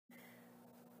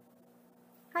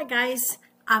Hi guys,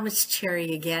 it's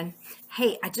Cherry again.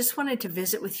 Hey, I just wanted to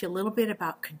visit with you a little bit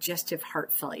about congestive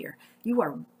heart failure. You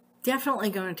are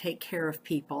definitely going to take care of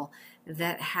people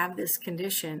that have this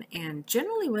condition, and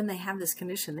generally when they have this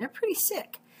condition, they're pretty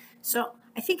sick. So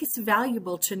I think it's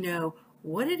valuable to know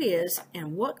what it is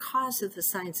and what causes the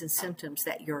signs and symptoms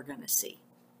that you're going to see.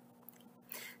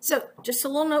 So just a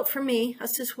little note from me,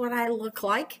 this is what I look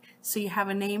like, so you have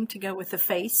a name to go with the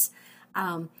face.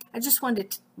 I just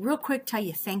wanted to real quick tell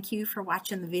you thank you for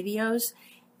watching the videos,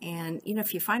 and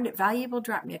if you find it valuable,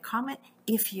 drop me a comment.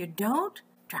 If you don't,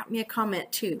 drop me a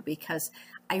comment too, because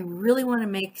I really want to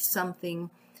make something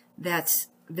that's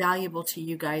valuable to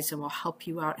you guys and will help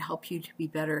you out, help you to be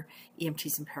better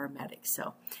EMTs and paramedics.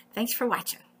 So thanks for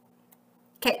watching.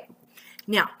 Okay,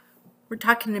 now we're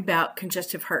talking about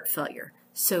congestive heart failure.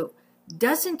 So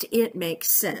doesn't it make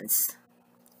sense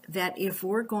that if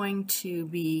we're going to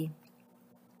be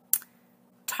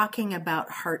talking about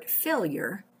heart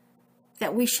failure,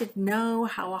 that we should know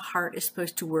how a heart is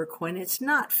supposed to work when it's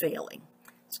not failing?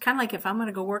 It's kind of like if I'm going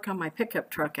to go work on my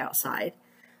pickup truck outside,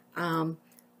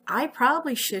 I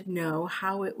probably should know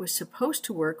how it was supposed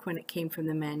to work when it came from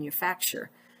the manufacturer.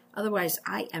 Otherwise,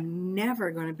 I am never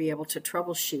going to be able to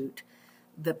troubleshoot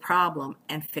the problem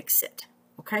and fix it.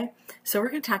 Okay, so we're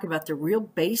going to talk about the real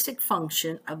basic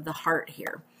function of the heart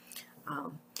here.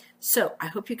 So I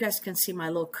hope you guys can see my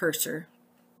little cursor.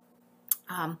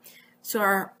 So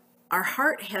our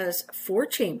heart has 4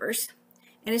 chambers,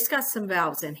 and it's got some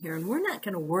valves in here, and we're not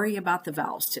going to worry about the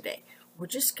valves today. We're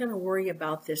just going to worry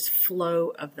about this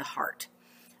flow of the heart.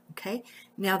 Okay,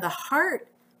 now the heart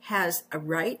has a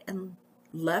right and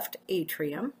left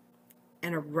atrium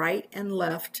and a right and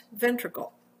left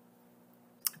ventricle.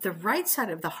 The right side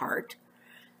of the heart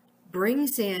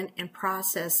brings in and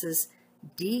processes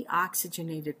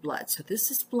deoxygenated blood. So this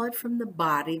is blood from the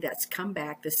body that's come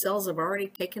back. The cells have already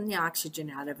taken the oxygen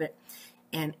out of it,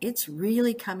 and it's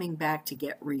really coming back to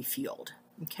get refueled.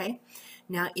 Okay,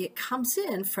 now it comes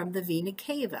in from the vena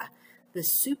cava, the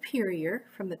superior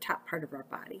from the top part of our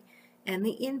body, and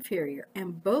the inferior,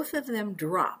 and both of them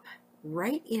drop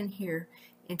right in here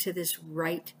into this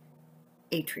right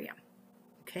atrium.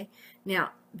 Okay,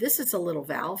 now this is a little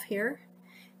valve here,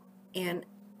 and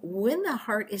when the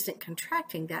heart isn't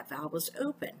contracting, that valve is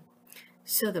open.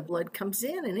 So the blood comes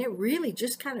in, and it really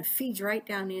just kind of feeds right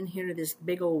down in here to this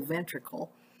big old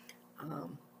ventricle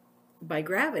by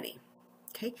gravity.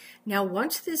 Okay, now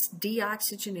once this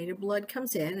deoxygenated blood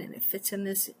comes in and it fits in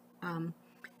this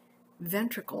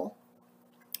ventricle,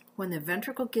 when the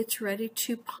ventricle gets ready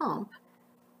to pump,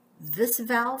 this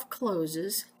valve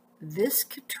closes, this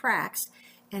contracts,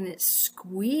 and it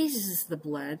squeezes the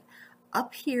blood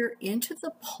up here into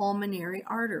the pulmonary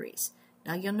arteries.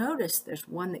 Now you'll notice there's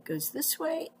one that goes this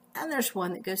way and there's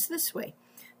one that goes this way.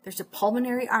 There's a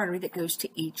pulmonary artery that goes to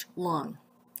each lung.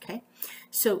 Okay,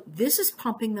 so this is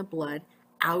pumping the blood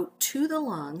out to the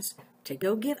lungs to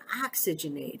go get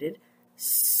oxygenated,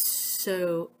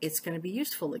 so it's going to be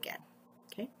useful again.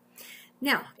 Okay,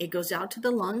 now it goes out to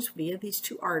the lungs via these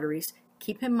 2 arteries.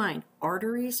 Keep in mind,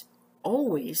 arteries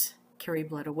always carry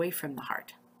blood away from the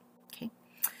heart. Okay,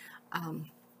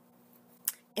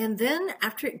 and then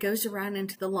after it goes around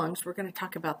into the lungs, we're going to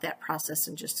talk about that process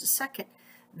in just a second.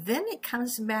 Then it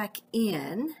comes back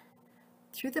in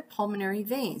through the pulmonary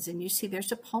veins, and you see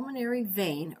there's a pulmonary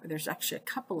vein, or there's actually a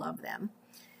couple of them,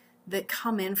 that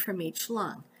come in from each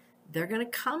lung. They're going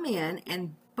to come in,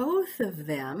 and both of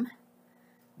them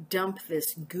dump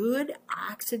this good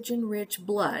oxygen-rich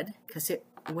blood, because it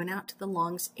went out to the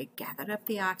lungs, it gathered up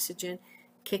the oxygen,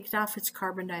 kicked off its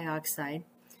carbon dioxide,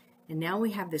 and now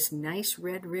we have this nice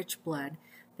red rich blood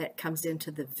that comes into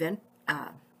the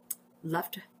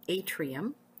left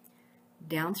atrium,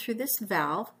 down through this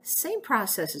valve, same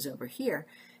process as over here,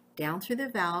 down through the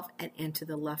valve and into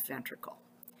the left ventricle.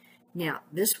 Now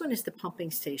this one is the pumping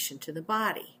station to the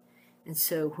body, and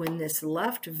so when this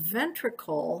left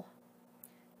ventricle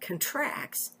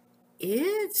contracts,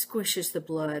 it squishes the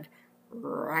blood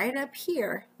right up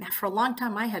here. Now for a long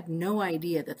time I had no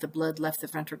idea that the blood left the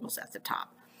ventricles at the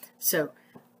top. So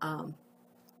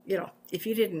if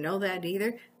you didn't know that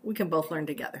either, we can both learn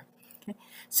together. Okay,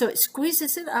 so it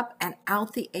squeezes it up and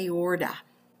out the aorta.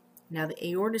 Now the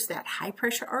aorta is that high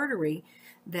pressure artery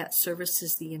that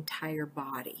services the entire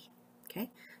body. Okay,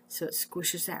 so it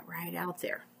squishes that right out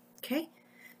there. Okay,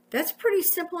 that's pretty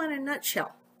simple in a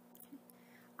nutshell.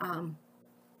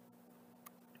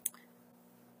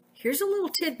 Here's a little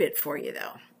tidbit for you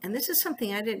though, and this is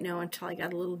something I didn't know until I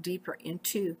got a little deeper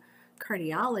into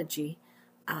cardiology.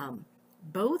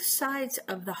 Both sides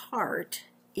of the heart,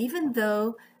 even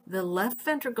though the left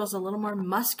ventricle is a little more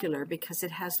muscular because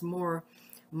it has more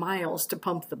miles to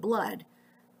pump the blood.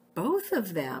 Both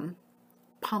of them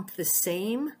pump the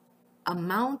same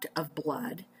amount of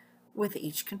blood with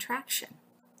each contraction.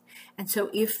 And so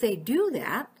if they do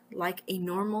that, like a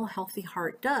normal healthy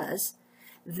heart does,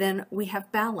 then we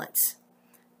have balance.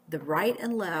 The right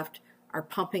and left are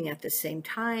pumping at the same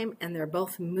time, and they're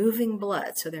both moving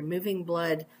blood. So they're moving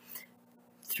blood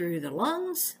through the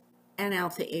lungs and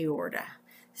out the aorta.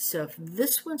 So if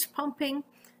this one's pumping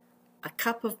a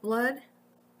cup of blood,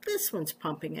 this one's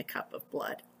pumping a cup of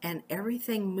blood, and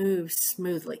everything moves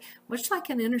smoothly, much like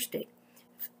an interstate.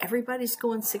 If everybody's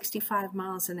going 65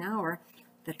 miles an hour,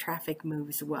 the traffic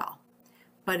moves well.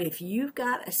 But if you've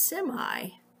got a semi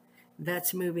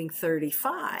that's moving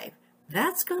 35,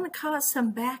 that's going to cause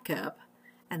some backup,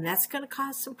 and that's going to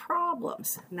cause some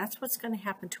problems. And that's what's going to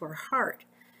happen to our heart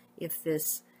if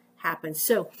this happens.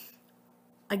 So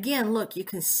again, look, you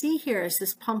can see here as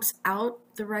this pumps out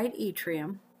the right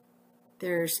atrium,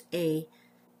 there's a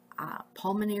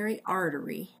pulmonary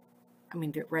artery,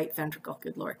 the right ventricle,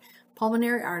 good Lord,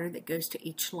 pulmonary artery that goes to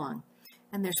each lung.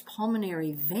 And there's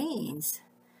pulmonary veins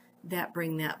that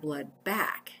bring that blood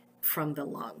back from the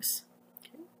lungs.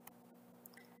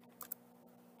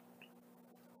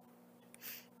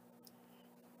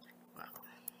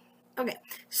 Okay,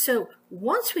 so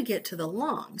once we get to the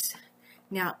lungs,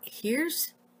 now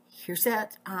here's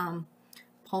that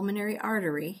pulmonary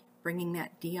artery bringing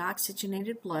that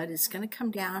deoxygenated blood. It's going to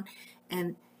come down,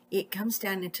 and it comes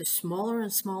down into smaller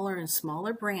and smaller and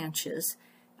smaller branches.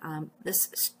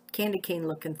 This candy cane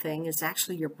looking thing is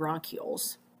actually your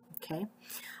bronchioles, okay?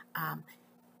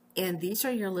 And these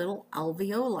are your little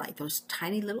alveoli, those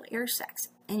tiny little air sacs.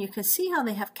 And you can see how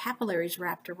they have capillaries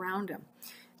wrapped around them.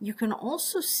 You can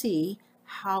also see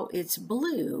how it's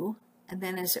blue, and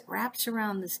then as it wraps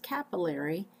around this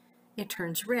capillary, it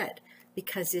turns red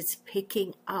because it's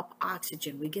picking up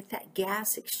oxygen. We get that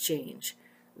gas exchange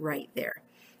right there.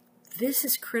 This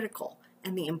is critical,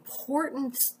 and the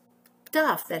important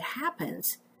stuff that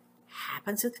happens at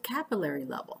the capillary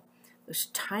level. Those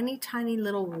tiny, tiny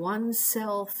little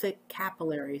one-cell thick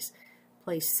capillaries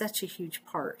play such a huge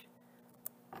part.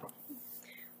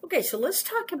 Okay, so let's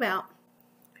talk about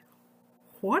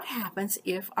what happens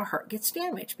if our heart gets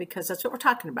damaged, because that's what we're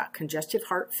talking about, congestive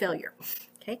heart failure.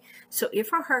 Okay, so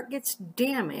if our heart gets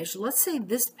damaged, let's say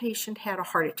this patient had a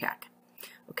heart attack,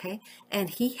 okay, and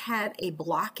he had a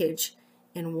blockage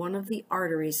in one of the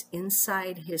arteries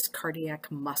inside his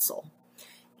cardiac muscle.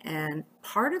 And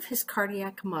part of his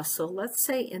cardiac muscle, let's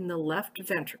say in the left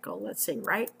ventricle, let's say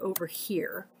right over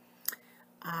here,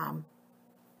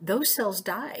 those cells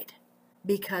died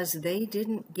because they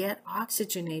didn't get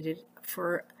oxygenated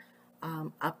for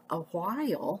a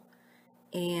while,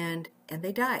 and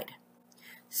they died.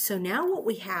 So now what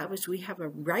we have is we have a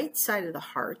right side of the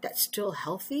heart that's still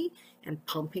healthy and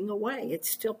pumping away. It's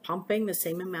still pumping the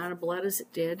same amount of blood as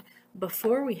it did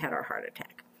before we had our heart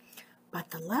attack.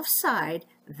 But the left side,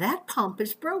 that pump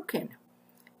is broken.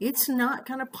 It's not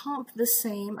going to pump the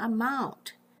same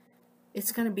amount.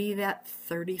 It's going to be that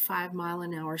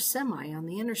 35-mile-an-hour semi on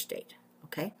the interstate.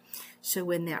 Okay, so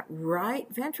when that right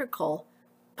ventricle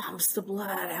pumps the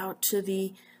blood out to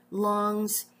the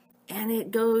lungs, and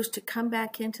it goes to come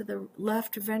back into the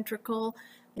left ventricle,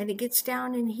 and it gets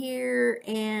down in here,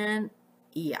 and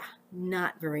yeah,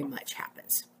 not very much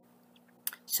happens.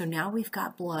 So now we've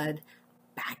got blood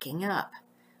backing up.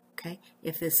 Okay,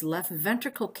 if this left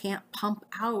ventricle can't pump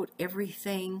out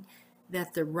everything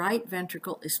that the right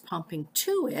ventricle is pumping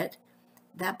to it,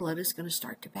 that blood is going to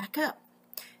start to back up.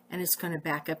 And it's going to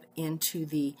back up into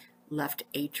the left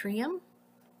atrium,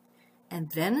 and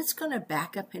then it's going to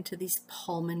back up into these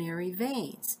pulmonary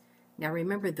veins. Now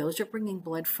remember, those are bringing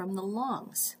blood from the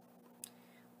lungs.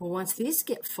 Well, once these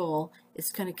get full,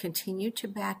 it's going to continue to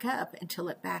back up until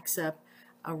it backs up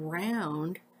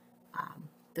around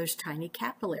those tiny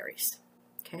capillaries.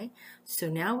 Okay, so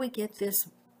now we get this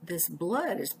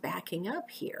blood is backing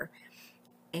up here,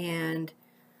 and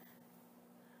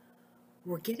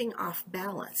we're getting off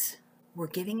balance. We're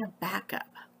getting a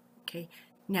backup. Okay,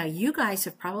 now you guys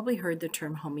have probably heard the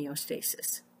term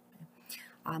homeostasis.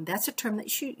 That's a term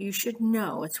that you should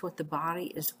know. It's what the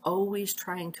body is always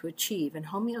trying to achieve. And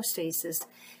homeostasis,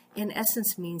 in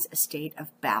essence, means a state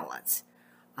of balance.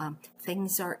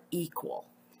 Things are equal,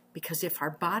 because if our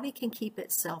body can keep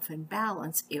itself in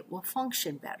balance, it will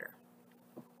function better.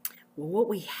 Well, what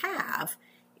we have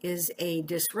is a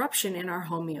disruption in our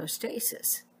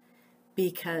homeostasis,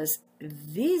 because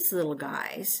these little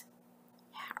guys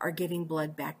are getting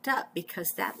blood backed up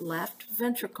because that left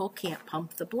ventricle can't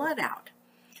pump the blood out.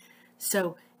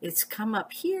 So it's come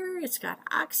up here, it's got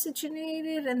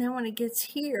oxygenated, and then when it gets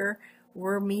here,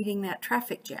 we're meeting that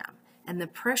traffic jam. And the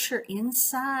pressure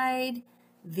inside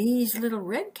these little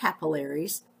red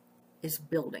capillaries is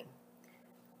building.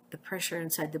 The pressure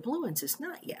inside the blue ones is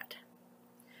not yet.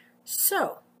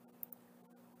 So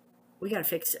we got to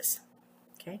fix this.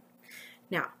 Okay.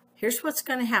 Now, here's what's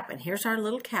going to happen. Here's our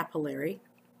little capillary.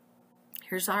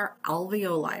 Here's our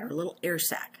alveoli, our little air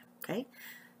sac. Okay.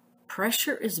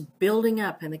 Pressure is building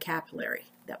up in the capillary.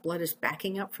 That blood is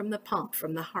backing up from the pump,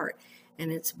 from the heart,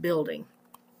 and it's building.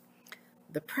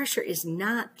 The pressure is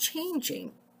not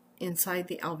changing inside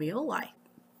the alveoli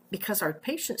because our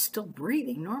patient's still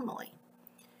breathing normally.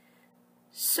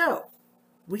 So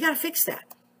we got to fix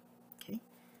that. Okay.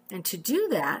 And to do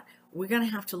that, we're going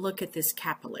to have to look at this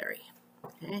capillary.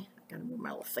 Okay. I've got to move my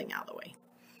little thing out of the way.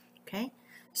 Okay.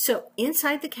 So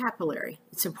inside the capillary,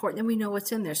 it's important that we know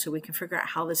what's in there so we can figure out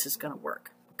how this is going to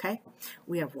work. Okay.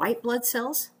 We have white blood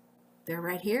cells. They're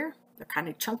right here. They're kind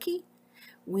of chunky.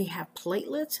 We have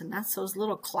platelets, and that's those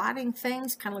little clotting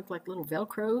things, kind of look like little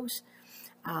Velcros.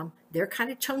 They're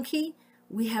kind of chunky.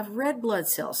 We have red blood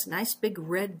cells, nice big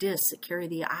red discs that carry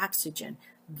the oxygen.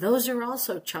 Those are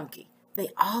also chunky. They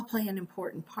all play an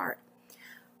important part.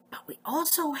 But we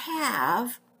also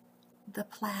have the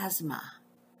plasma,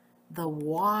 the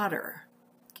water,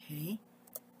 okay?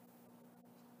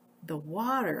 The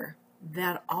water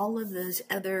that all of those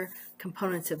other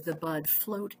components of the blood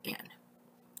float in.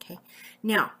 Okay.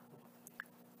 Now,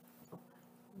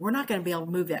 we're not going to be able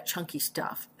to move that chunky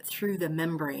stuff through the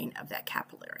membrane of that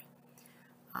capillary.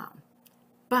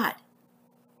 But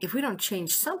if we don't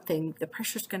change something, the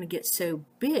pressure is going to get so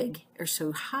big or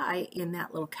so high in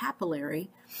that little capillary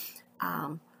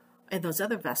and those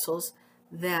other vessels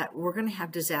that we're going to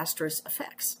have disastrous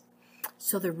effects.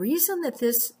 So the reason that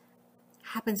this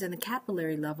happens in the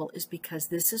capillary level is because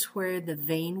this is where the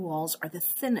vein walls are the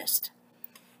thinnest.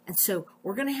 And so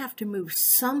we're going to have to move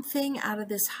something out of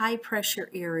this high pressure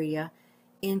area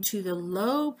into the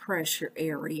low pressure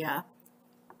area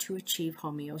to achieve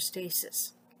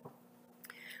homeostasis.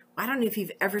 I don't know if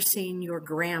you've ever seen your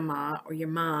grandma or your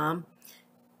mom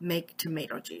make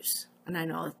tomato juice. And I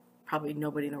know probably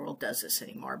nobody in the world does this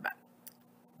anymore, but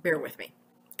bear with me.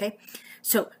 Okay,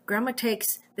 so grandma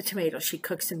takes the tomatoes, she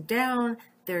cooks them down,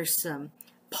 there's some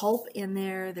pulp in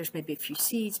there, there's maybe a few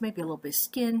seeds, maybe a little bit of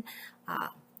skin,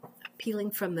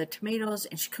 peeling from the tomatoes,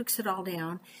 and she cooks it all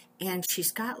down, and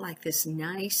she's got like this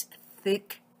nice,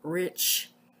 thick,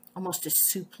 rich, almost a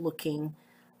soup-looking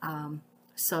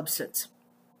substance.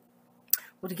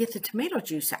 Well, to get the tomato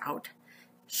juice out,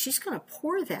 she's going to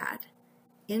pour that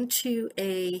into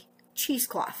a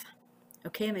cheesecloth.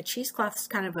 Okay, and the cheesecloth is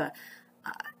kind of a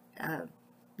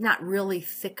not really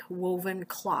thick woven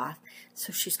cloth.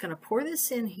 So she's going to pour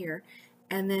this in here,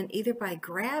 and then either by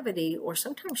gravity or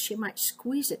sometimes she might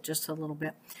squeeze it just a little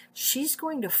bit, she's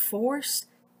going to force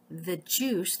the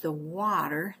juice, the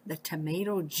water, the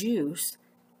tomato juice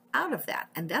out of that.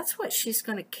 And that's what she's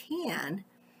going to can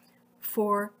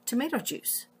for tomato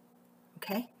juice.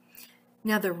 Okay?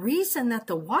 Now the reason that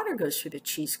the water goes through the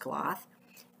cheesecloth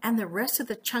and the rest of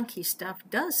the chunky stuff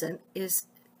doesn't is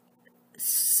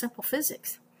simple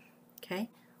physics. Okay?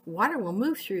 Water will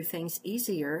move through things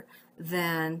easier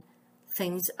than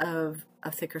things of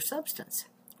thicker substance.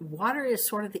 Water is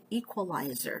sort of the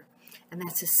equalizer, and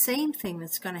that's the same thing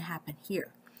that's going to happen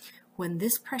here. When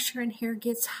this pressure in here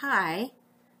gets high,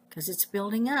 because it's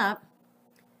building up,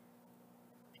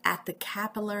 at the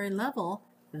capillary level,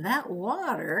 that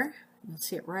water, you'll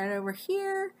see it right over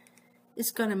here,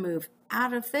 is going to move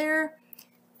out of there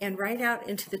and right out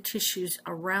into the tissues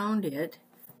around it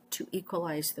to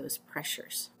equalize those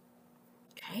pressures.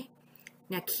 Okay?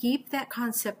 Now keep that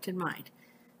concept in mind.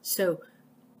 So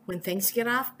when things get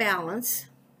off balance,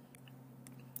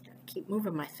 gotta keep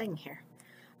moving my thing here.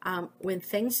 When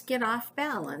things get off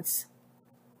balance,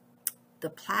 the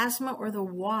plasma or the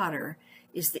water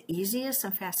is the easiest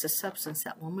and fastest substance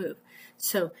that will move.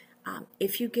 So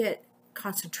if you get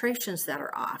concentrations that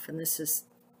are off, and this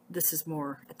is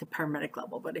more at the paramedic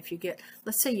level, but if you get,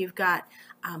 let's say you've got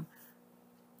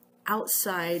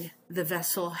outside the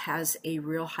vessel has a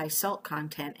real high salt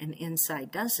content and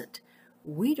inside doesn't,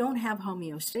 we don't have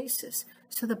homeostasis.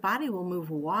 So the body will move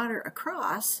water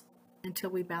across until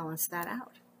we balance that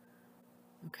out.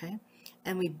 Okay?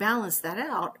 And we balance that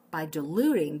out by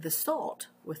diluting the salt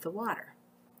with the water.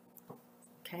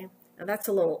 Okay? Now that's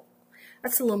a little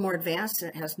more advanced,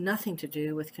 and it has nothing to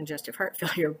do with congestive heart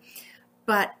failure,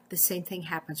 but the same thing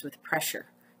happens with pressure.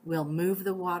 We'll move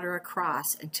the water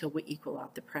across until we equal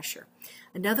out the pressure.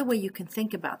 Another way you can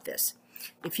think about this,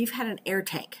 if you've had an air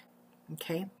tank,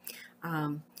 okay,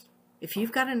 if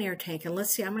you've got an air tank, and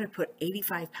let's say I'm going to put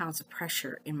 85 pounds of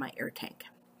pressure in my air tank,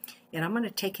 and I'm going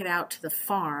to take it out to the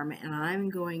farm, and I'm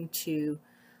going to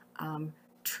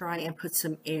try and put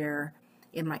some air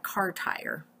in my car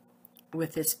tire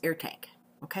with this air tank.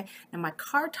 Okay, now my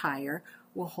car tire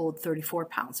will hold 34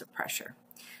 pounds of pressure.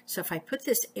 So if I put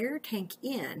this air tank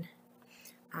in,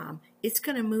 it's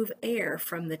going to move air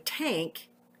from the tank.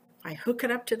 If I hook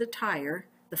it up to the tire,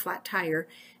 the flat tire,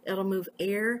 it'll move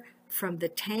air from the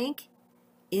tank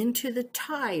into the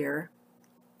tire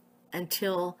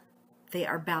until they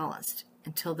are balanced,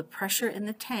 until the pressure in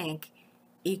the tank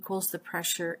equals the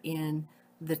pressure in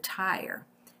the tire,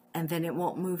 and then it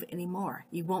won't move anymore.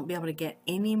 You won't be able to get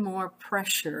any more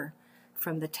pressure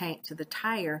from the tank to the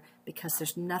tire because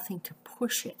there's nothing to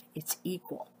push it. It's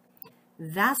equal.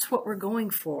 That's what we're going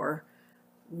for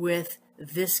with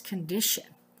this condition.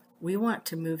 We want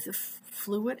to move the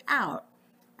fluid out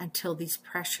until these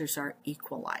pressures are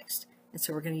equalized. And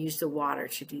so we're going to use the water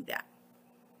to do that.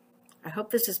 I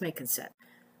hope this is making sense.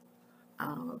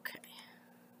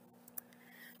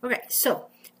 Okay, so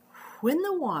when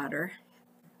the water,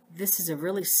 this is a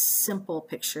really simple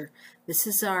picture. This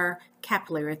is our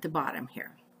capillary at the bottom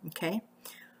here, okay?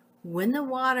 When the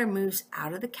water moves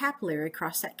out of the capillary,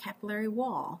 across that capillary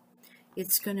wall,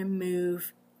 it's going to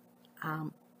move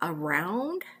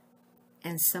around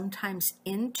and sometimes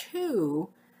into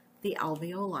the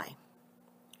alveoli.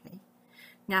 Okay?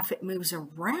 Now, if it moves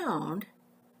around,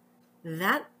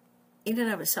 that in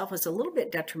and of itself is a little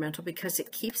bit detrimental because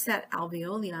it keeps that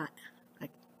alveoli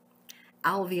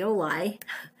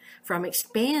from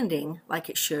expanding like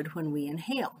it should when we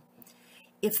inhale.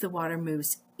 If the water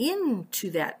moves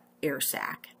into that air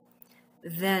sac,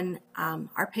 then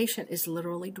our patient is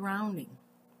literally drowning.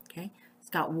 Okay, he's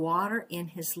got water in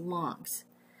his lungs,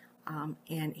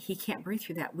 and he can't breathe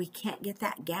through that. We can't get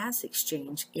that gas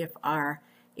exchange if our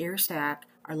air sac,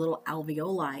 our little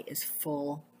alveoli, is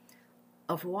full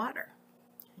of water.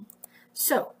 Okay?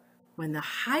 So when the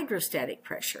hydrostatic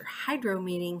pressure, hydro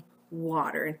meaning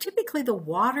water, and typically the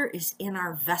water is in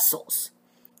our vessels,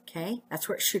 okay, that's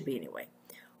where it should be anyway.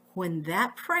 When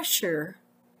that pressure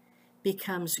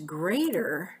becomes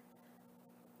greater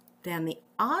than the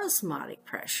osmotic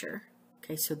pressure,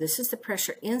 okay, so this is the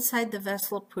pressure inside the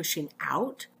vessel pushing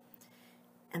out,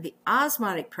 and the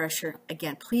osmotic pressure,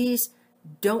 again, please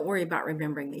don't worry about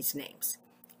remembering these names.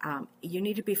 You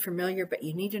need to be familiar, but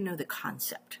you need to know the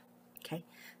concept, okay?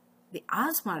 The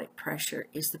osmotic pressure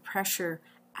is the pressure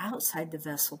outside the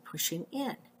vessel pushing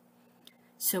in.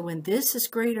 So when this is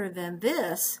greater than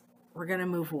this, we're going to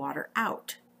move water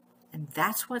out. And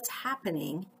that's what's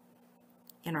happening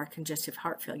in our congestive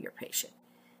heart failure patient.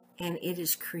 And it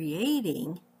is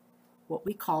creating what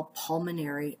we call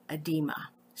pulmonary edema,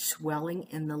 swelling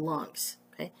in the lungs.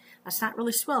 Okay? That's not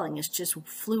really swelling, it's just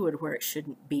fluid where it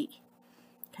shouldn't be.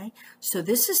 Okay? So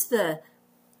this is the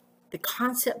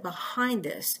concept behind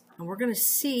this, and we're going to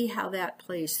see how that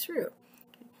plays through.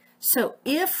 Okay? So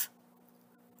if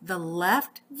the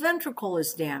left ventricle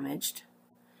is damaged,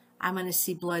 I'm going to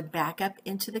see blood back up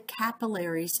into the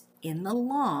capillaries in the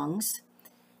lungs,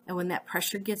 and when that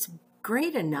pressure gets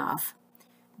great enough,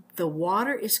 the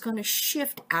water is going to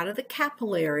shift out of the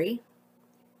capillary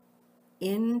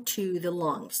into the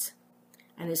lungs,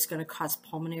 and it's going to cause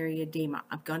pulmonary edema.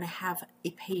 I'm going to have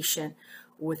a patient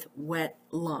with wet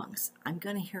lungs. I'm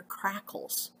going to hear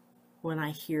crackles when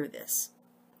I hear this.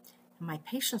 And my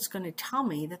patient's going to tell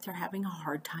me that they're having a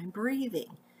hard time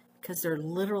breathing because they're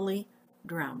literally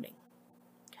drowning.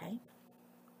 Okay?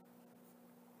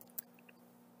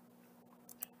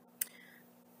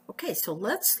 Okay, so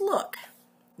let's look.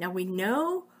 Now we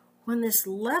know when this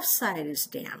left side is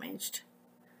damaged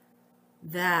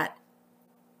that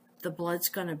the blood's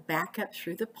going to back up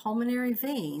through the pulmonary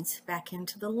veins back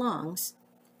into the lungs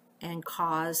and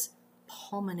cause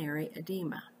pulmonary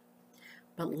edema.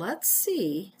 But let's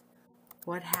see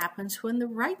what happens when the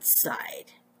right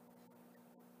side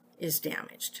is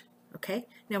damaged. Okay,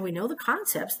 now we know the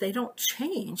concepts, they don't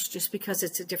change just because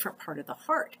it's a different part of the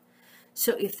heart.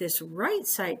 So if this right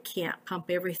side can't pump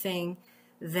everything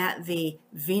that the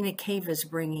vena cava is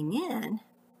bringing in,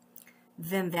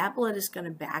 then that blood is going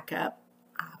to back up.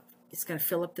 It's going to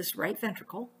fill up this right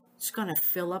ventricle. It's going to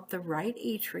fill up the right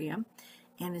atrium,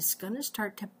 and it's going to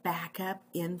start to back up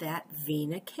in that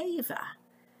vena cava.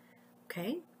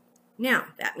 Okay? Now,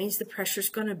 that means the pressure is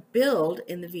going to build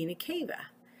in the vena cava.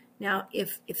 Now,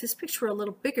 if this picture were a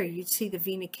little bigger, you'd see the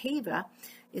vena cava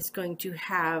is going to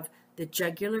have the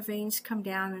jugular veins come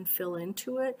down and fill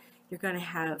into it. You're going to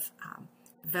have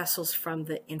vessels from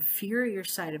the inferior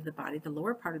side of the body, the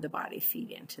lower part of the body,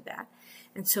 feed into that.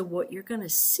 And so what you're going to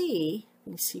see,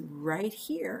 you see right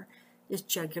here, is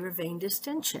jugular vein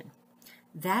distension.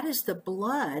 That is the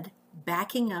blood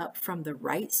backing up from the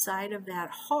right side of that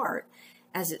heart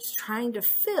as it's trying to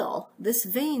fill. This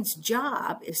vein's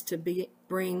job is to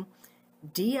bring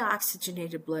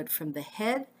deoxygenated blood from the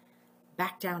head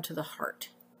back down to the heart.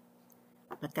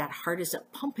 But that heart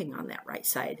isn't pumping on that right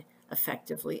side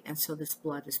effectively, and so this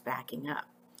blood is backing up.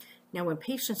 Now, when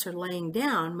patients are laying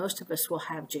down, most of us will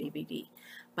have JVD,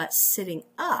 but sitting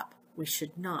up, we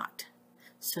should not.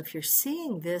 So if you're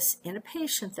seeing this in a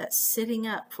patient that's sitting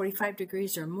up 45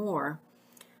 degrees or more,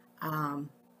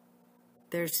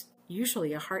 there's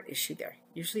usually a heart issue there,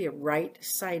 usually a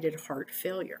right-sided heart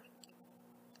failure.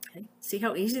 Okay? See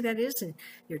how easy that is in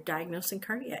your diagnosing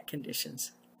cardiac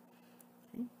conditions.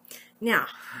 Okay? Now,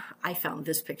 I found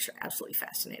this picture absolutely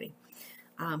fascinating.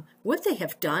 What they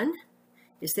have done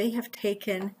is they have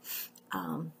taken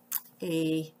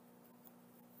a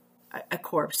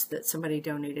corpse that somebody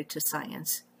donated to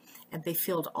science, and they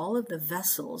filled all of the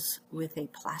vessels with a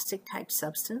plastic type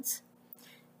substance,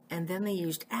 and then they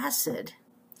used acid,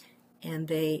 and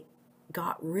they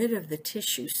got rid of the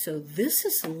tissue. So this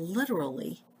is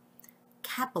literally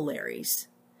capillaries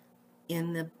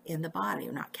in the body,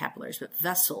 or not capillaries, but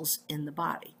vessels in the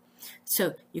body.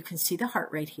 So you can see the heart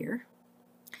right here.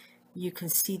 You can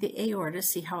see the aorta,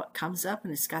 see how it comes up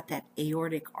and it's got that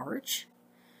aortic arch.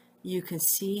 You can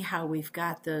see how we've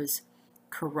got those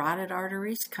carotid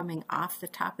arteries coming off the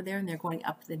top of there, and they're going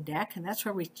up the neck, and that's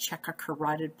where we check a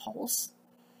carotid pulse.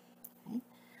 Okay.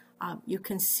 You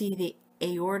can see the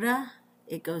aorta.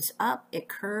 It goes up, it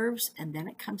curves, and then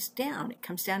it comes down. It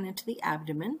comes down into the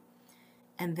abdomen,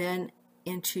 and then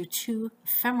into two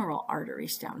femoral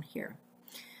arteries down here.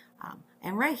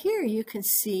 And right here you can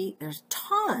see there's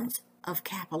tons of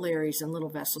capillaries and little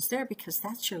vessels there because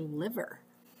that's your liver.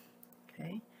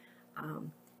 Okay,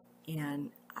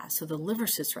 so the liver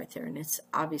sits right there, and it's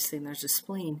obviously, and there's a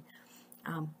spleen.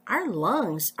 Our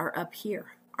lungs are up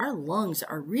here. Our lungs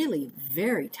are really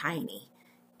very tiny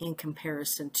in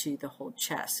comparison to the whole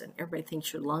chest, and everybody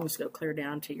thinks your lungs go clear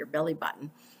down to your belly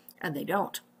button, and they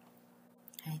don't.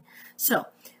 Okay, so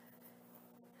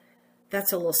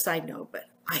that's a little side note, but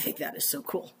I think that is so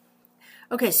cool.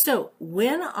 Okay, so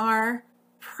when our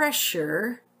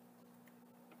pressure,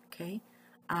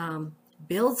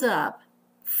 builds up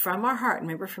from our heart,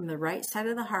 remember from the right side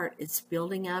of the heart, it's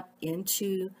building up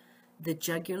into the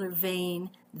jugular vein,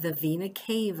 the vena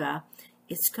cava.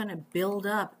 It's going to build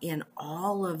up in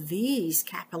all of these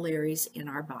capillaries in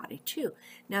our body too.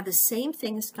 Now the same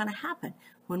thing is going to happen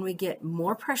when we get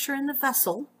more pressure in the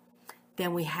vessel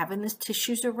than we have in the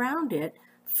tissues around it.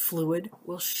 Fluid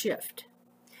will shift.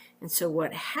 And so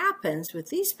what happens with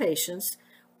these patients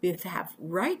that have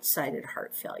right-sided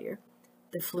heart failure,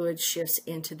 the fluid shifts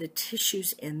into the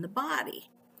tissues in the body.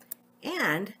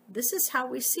 And this is how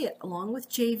we see it. Along with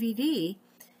JVD,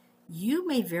 you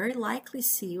may very likely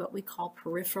see what we call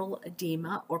peripheral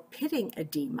edema or pitting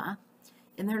edema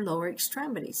in their lower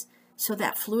extremities. So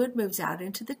that fluid moves out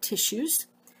into the tissues,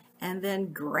 and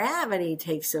then gravity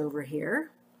takes over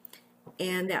here,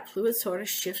 and that fluid sort of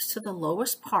shifts to the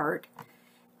lowest part.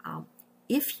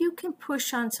 If you can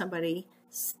push on somebody's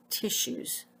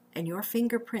tissues and your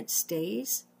fingerprint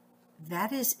stays,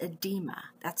 that is edema.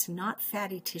 That's not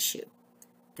fatty tissue.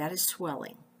 That is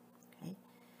swelling. Okay?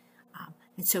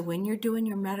 And so when you're doing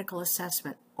your medical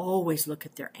assessment, always look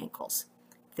at their ankles.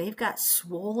 If they've got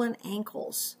swollen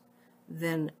ankles,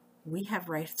 then we have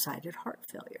right-sided heart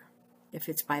failure. If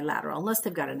it's bilateral, unless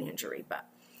they've got an injury, but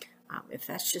if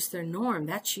that's just their norm,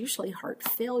 that's usually heart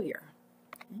failure.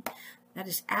 Okay? That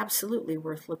is absolutely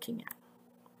worth looking at.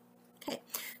 Okay,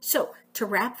 so to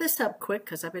wrap this up quick,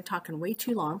 because I've been talking way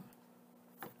too long,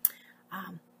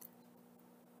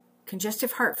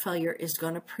 congestive heart failure is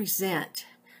going to present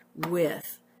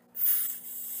with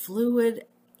fluid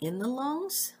in the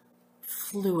lungs,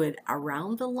 fluid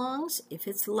around the lungs if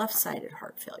it's left-sided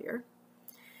heart failure.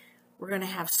 We're going to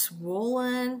have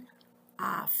swollen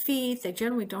feet. They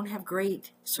generally don't have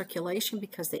great circulation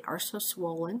because they are so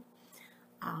swollen.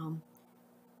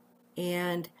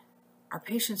 And our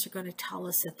patients are going to tell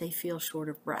us that they feel short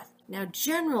of breath. Now,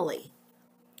 generally,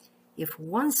 if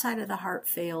one side of the heart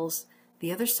fails,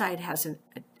 the other side has a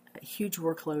huge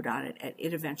workload on it, and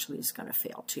it eventually is going to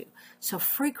fail too. So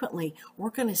frequently, we're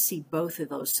going to see both of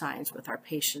those signs with our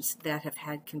patients that have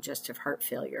had congestive heart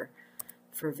failure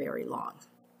for very long.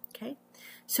 Okay,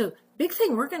 so big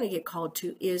thing we're going to get called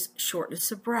to is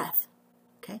shortness of breath.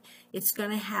 Okay, it's going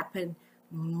to happen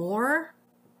more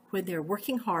when they're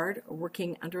working hard or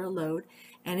working under a load,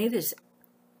 and it is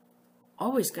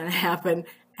always going to happen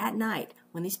at night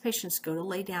when these patients go to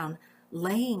lay down.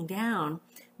 Laying down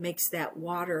makes that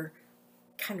water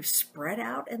kind of spread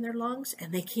out in their lungs,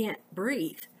 and they can't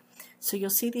breathe. So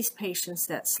you'll see these patients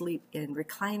that sleep in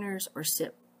recliners or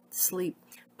sleep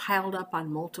piled up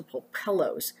on multiple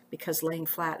pillows because laying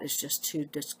flat is just too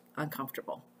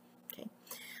uncomfortable. Okay.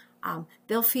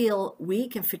 They'll feel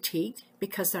weak and fatigued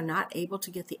because they're not able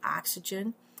to get the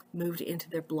oxygen moved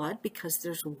into their blood because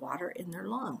there's water in their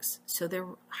lungs. So they're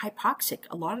hypoxic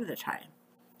a lot of the time.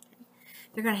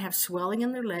 They're going to have swelling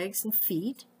in their legs and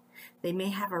feet. They may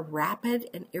have a rapid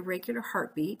and irregular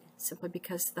heartbeat simply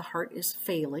because the heart is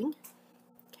failing.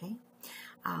 Okay.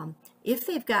 If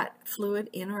they've got fluid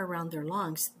in or around their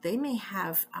lungs, they may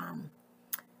have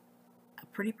a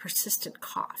pretty persistent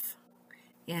cough.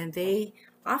 And they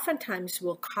oftentimes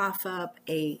will cough up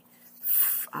a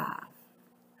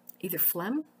either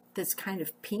phlegm that's kind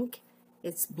of pink.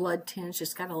 It's blood tinged.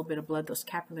 It's got a little bit of blood. Those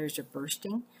capillaries are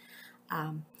bursting.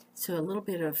 So a little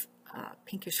bit of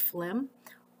pinkish phlegm.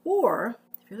 Or,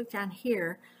 if you look down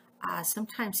here,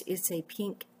 sometimes it's a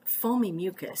pink foamy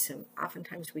mucus, and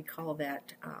oftentimes we call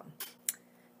that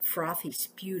frothy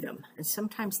sputum, and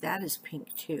sometimes that is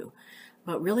pink too.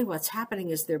 But really what's happening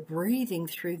is they're breathing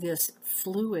through this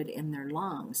fluid in their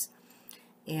lungs,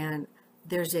 and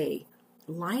there's a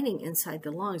lining inside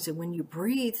the lungs, and when you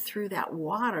breathe through that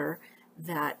water,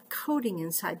 that coating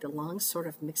inside the lungs sort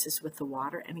of mixes with the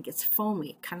water and it gets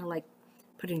foamy, kind of like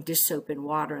putting dish soap in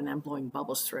water and then blowing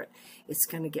bubbles through it. It's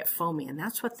going to get foamy, and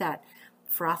that's what that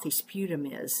frothy sputum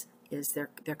is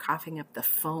they're coughing up the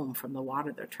foam from the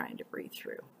water they're trying to breathe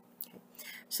through. Okay.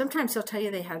 Sometimes they'll tell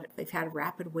you they've had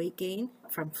rapid weight gain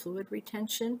from fluid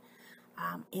retention,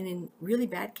 and in really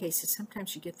bad cases,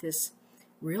 sometimes you get this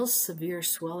real severe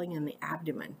swelling in the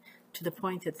abdomen to the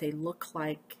point that they look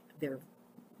like they're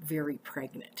very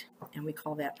pregnant, and we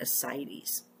call that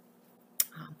ascites.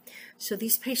 So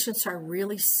these patients are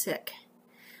really sick.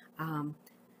 The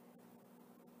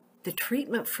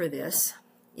treatment for this,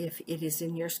 if it is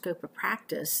in your scope of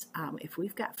practice, if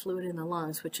we've got fluid in the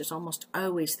lungs, which is almost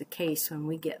always the case when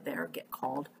we get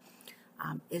called,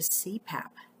 is CPAP.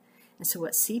 And so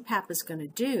what CPAP is going to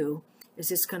do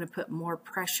is it's going to put more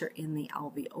pressure in the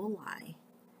alveoli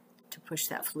to push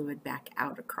that fluid back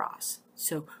out across.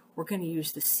 So we're going to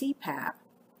use the CPAP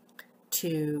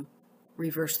to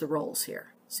reverse the roles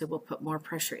here. So we'll put more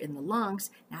pressure in the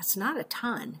lungs. Now it's not a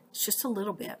ton, it's just a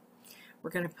little bit. We're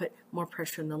going to put more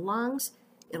pressure in the lungs.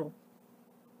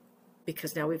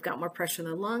 Because now we've got more pressure in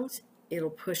the lungs, it'll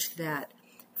push that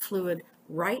fluid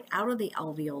right out of the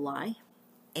alveoli,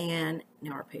 and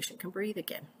now our patient can breathe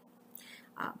again.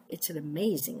 It's an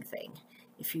amazing thing.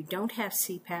 If you don't have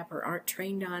CPAP or aren't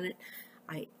trained on it,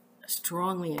 I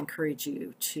strongly encourage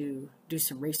you to do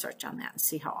some research on that and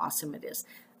see how awesome it is.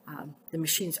 The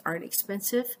machines aren't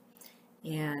expensive,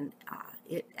 and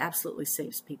it absolutely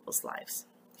saves people's lives.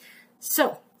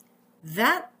 So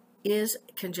that is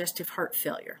congestive heart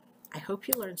failure. I hope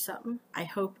you learned something. I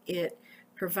hope it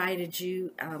provided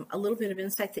you a little bit of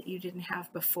insight that you didn't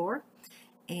have before.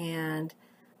 And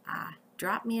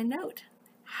drop me a note.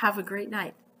 Have a great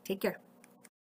night. Take care.